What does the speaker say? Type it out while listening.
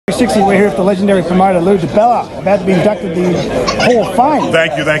260, we're here with the legendary promoter Lou DiBella, about to be inducted to the Hall of Fame.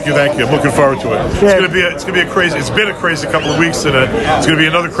 Thank you. I'm looking forward to it. Yeah. It's gonna be a crazy. It's been a crazy couple of weeks, and it's gonna be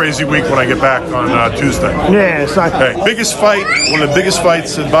another crazy week when I get back on Tuesday. Yeah. So hey, biggest fight, one of the biggest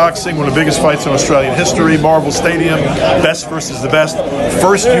fights in boxing, one of the biggest fights in Australian history. Marvel Stadium, best versus the best.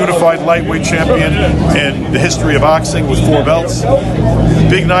 First unified lightweight champion in the history of boxing with 4 belts.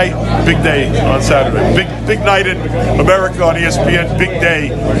 Big night, big day on Saturday. Big night in America on ESPN. Big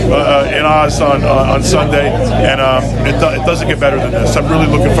day in Oz on Sunday, and it doesn't get better than this. I'm really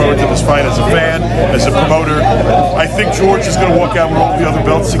looking forward to this fight as a fan, as a promoter. I think George is going to walk out with all the other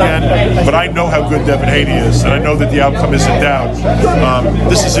belts again, but I know how good Devin Haney is, and I know that the outcome isn't doubt.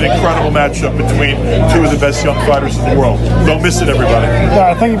 This is an incredible matchup between 2 of the best young fighters in the world. Don't miss it, everybody.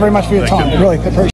 Thank you very much for your time. Really appreciate it.